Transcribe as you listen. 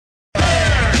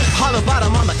On the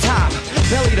bottom, on the top,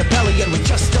 belly to belly, and we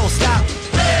just don't stop.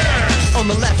 On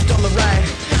the left, on the right,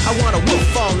 I want to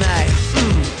woof all night.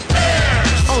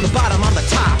 On the bottom, on the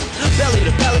top, belly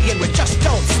to belly, and we just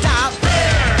don't stop.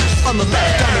 On the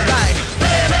left, on the right,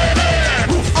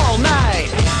 woof all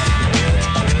night.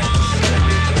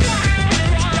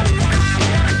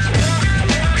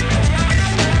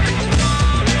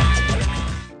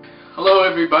 Hello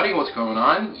everybody, what's going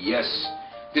on? Yes,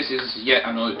 this is yet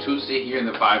another Tuesday here in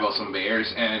the Five Awesome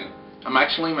Bears, and I'm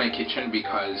actually in my kitchen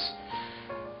because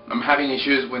I'm having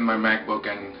issues with my MacBook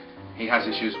and it has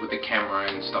issues with the camera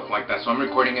and stuff like that. So I'm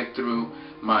recording it through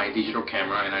my digital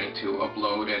camera and I need to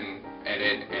upload and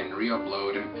edit and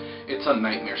re-upload, and it's a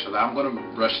nightmare. So I'm going to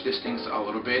rush these things a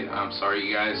little bit. I'm sorry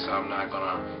you guys, I'm not going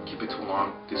to keep it too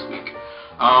long this week.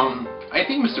 I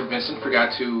think Mr. Vincent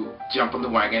forgot to jump on the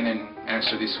wagon and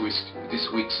answer this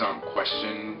week's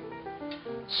question.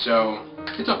 So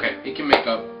it's okay. He can make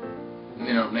up,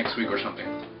 next week or something.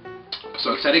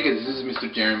 So excited because this is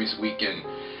Mr. Jeremy's weekend.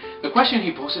 The question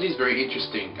he posted is very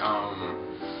interesting.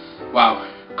 Wow,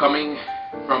 coming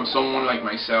from someone like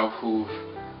myself who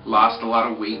lost a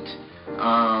lot of weight,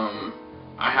 I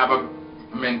have a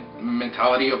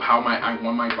mentality of how I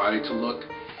want my body to look,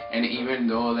 and even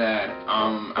though that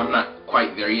I'm not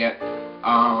quite there yet,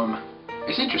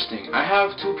 it's interesting. I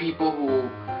have two people who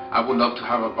I would love to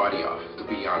have a body of, to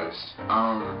be honest.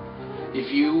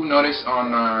 If you notice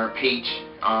on our page,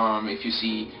 if you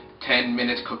see 10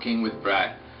 minutes cooking with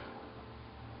Brad,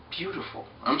 beautiful.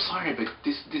 I'm sorry, but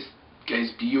this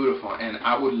guy's beautiful, and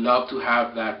I would love to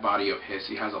have that body of his.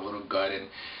 He has a little gut, and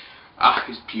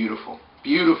he's beautiful.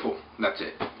 Beautiful. That's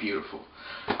it. Beautiful.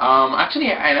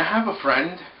 Actually, I have a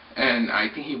friend, and I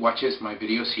think he watches my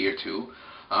videos here too.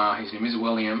 His name is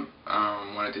William.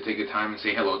 Wanted to take the time and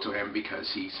say hello to him because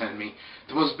he sent me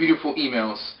the most beautiful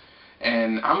emails.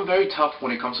 And I'm very tough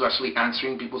when it comes to actually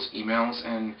answering people's emails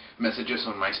and messages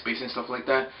on MySpace and stuff like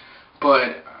that.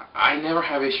 But I never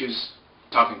have issues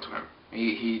talking to him.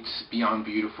 He's beyond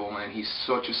beautiful, and he's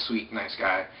such a sweet, nice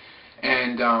guy.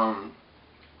 And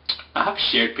I have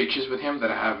shared pictures with him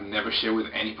that I have never shared with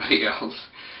anybody else.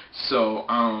 So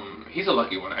he's a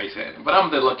lucky one, I said. But I'm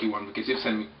the lucky one because he's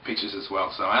sent me pictures as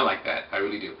well. So I like that. I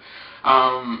really do.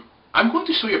 I'm going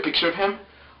to show you a picture of him,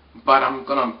 but I'm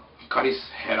gonna cut his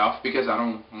head off because I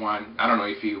don't know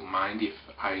if you mind if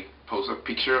I post a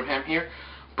picture of him here,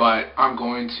 but I'm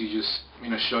going to just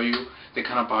show you the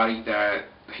kind of body that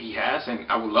he has, and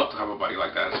I would love to have a body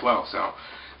like that as well. So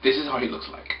this is how he looks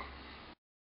like.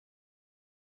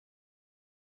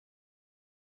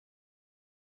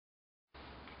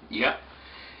 Yeah,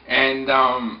 and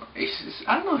I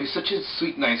don't know, he's such a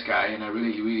sweet, nice guy, and I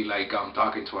really like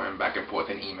talking to him back and forth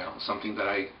in email, something that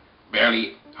I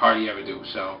hardly ever do.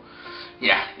 So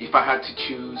yeah, if I had to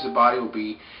choose a body, it would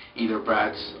be either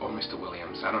Brad's or Mr.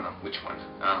 Williams. I don't know which one.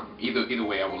 Either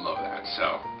way, I would love that.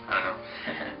 So I don't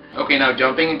know. Okay, now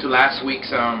jumping into last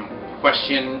week's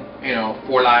question,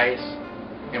 4 lies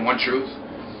and 1 truth.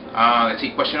 Let's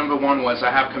see, question number 1 was,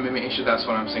 I have commitment issues, that's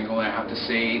why I'm single, and I have to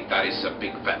say that is a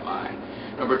big fat lie.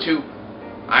 Number 2,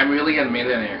 I'm really a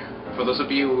millionaire. For those of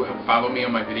you who have followed me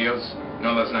on my videos,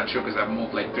 no, that's not true because I've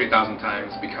moved like 3,000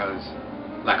 times because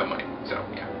lack of money. So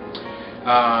yeah.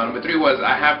 Number 3 was,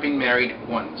 I have been married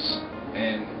once,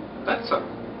 and that's a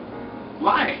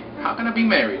lie. How can I be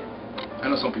married? I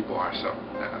know some people are, so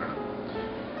I don't know.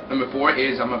 Number 4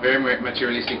 is, I'm a very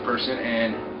materialistic person,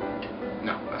 and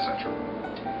no, that's not true.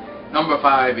 Number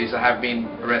 5 is, I have been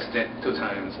arrested 2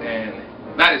 times, and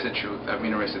that is the truth. I've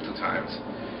been arrested 2 times.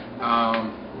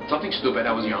 Something stupid.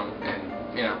 I was young, and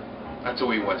that's the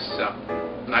way it was. So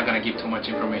I'm not gonna give too much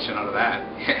information out of that.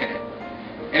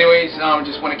 Anyways,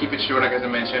 just want to keep it short, like I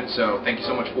mentioned. So thank you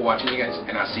so much for watching, you guys,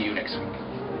 and I'll see you next week.